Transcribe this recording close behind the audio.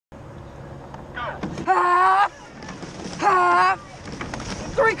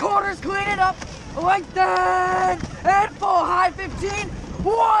3/4, clean it up, lengthen, and full, high 15,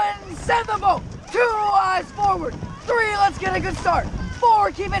 1, send the boat, 2, eyes forward, 3, let's get a good start,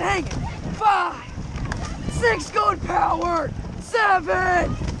 4, keep it hanging, 5, 6, good power,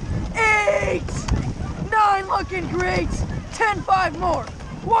 7, 8, 9, looking great, 10, 5 more,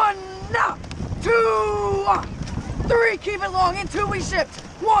 1, now, 2, 3, keep it long, and 2, we shift,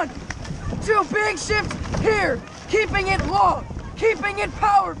 1, 2, big shift here, keeping it long, keeping it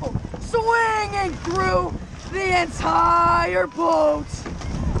powerful, swinging through the entire boat.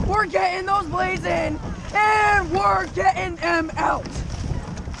 We're getting those blades in, and we're getting them out.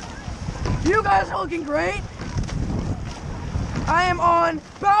 You guys are looking great. I am on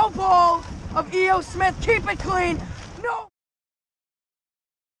bow ball of E.O. Smith. Keep it clean. No.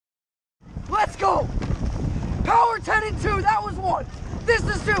 Let's go. Power 10 and 2. That was 1. This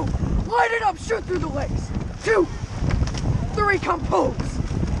is 2. Light it up. Shoot through the legs. 2, 3, compose.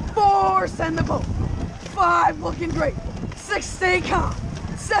 4, send the boat. 5, looking great. 6, stay calm.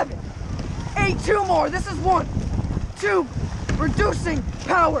 7, 8, 2 more. This is 1, 2, reducing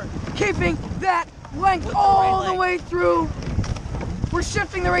power, keeping that length all the way through. We're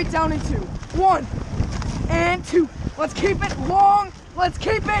shifting the rate down into 1 and 2. Let's keep it long. Let's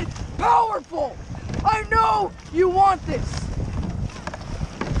keep it powerful. I know you want this.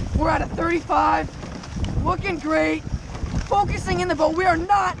 We're at a 35, looking great, focusing in the boat. We are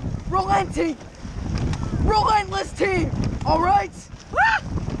not relenting. Relentless team, all right?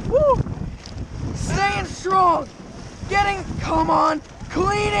 Woo! Staying strong, come on,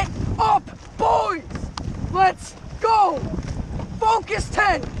 clean it up, boys. Let's go. Focus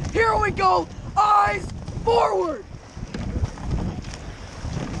 10, here we go, eyes forward.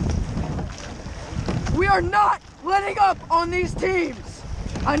 We are not letting up on these teams.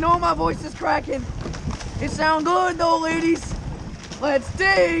 I know my voice is cracking. It sounds good though, ladies. Let's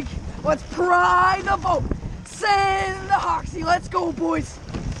dig. Let's pry the boat. Send the Hoxie. Let's go, boys.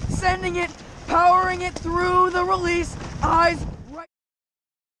 Sending it, powering it through the release. Eyes right.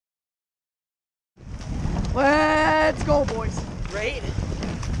 Let's go, boys. Great.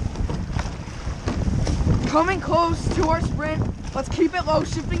 Coming close to our sprint. Let's keep it low,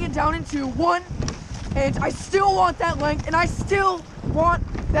 shifting it down into 1. And I still want that length, and I still want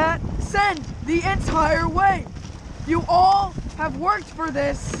that send the entire way. You all have worked for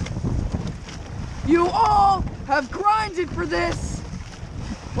this. You all have grinded for this.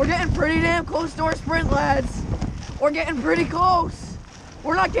 We're getting pretty damn close to our sprint, lads. We're getting pretty close.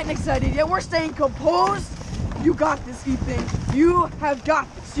 We're not getting excited yet. We're staying composed. You got this, Ethan. You have got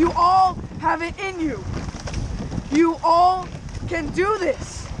this. You all have it in you. You all can do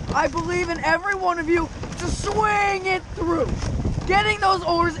this. I believe in every one of you to swing it through. Getting those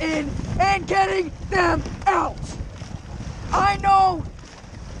oars in and getting them out. I know.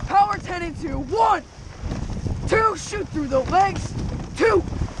 Power 10 and 2. 1, 2, shoot through the legs. 2,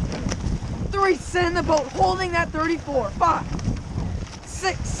 3, send the boat, holding that 34. 5,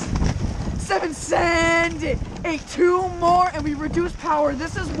 6, 7, send it. 8, 2 more, and we reduce power.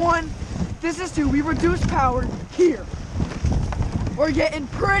 This is 1, this is 2. We reduce power here. We're getting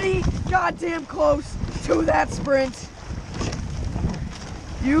pretty goddamn close to that sprint.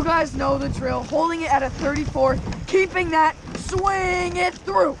 You guys know the drill. Holding it at a 34, keeping that, swing it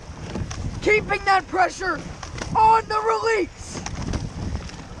through. Keeping that pressure on the release.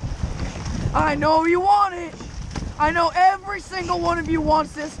 I know you want it. I know every single one of you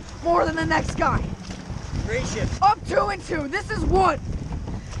wants this more than the next guy. Great shift. Up 2 and 2. This is 1.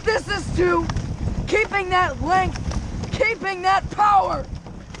 This is 2. Keeping that length. Keeping that power.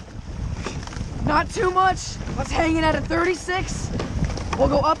 Not too much. Let's hang it at a 36. We'll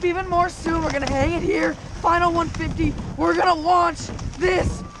go up even more soon. We're gonna hang it here. Final 150. We're gonna launch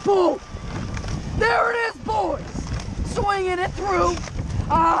this boat. There it is, boys. Swinging it through.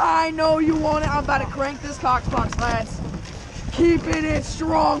 I know you want it. I'm about to crank this coxbox, lads. Keeping it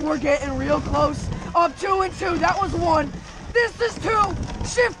strong. We're getting real close. Up 2 and 2. That was 1. This is 2.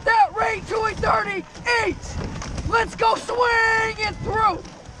 Shift that rate to a 38. Let's go, swing it through.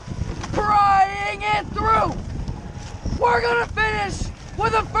 Prying it through. We're gonna finish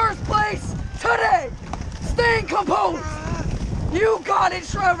with a first place today. Staying composed. You got it,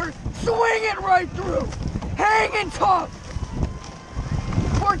 Trevor. Swing it right through. Hanging tough.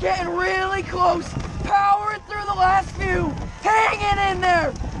 We're getting really close. Power through the last few. Hanging in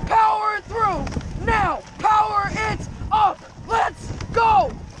there. Power through. Now, power it up. Let's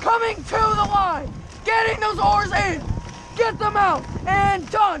go. Coming to the line. Getting those oars in. Get them out. And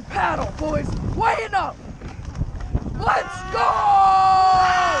done. Paddle, boys. Weighing up. Let's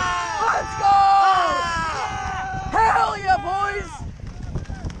go.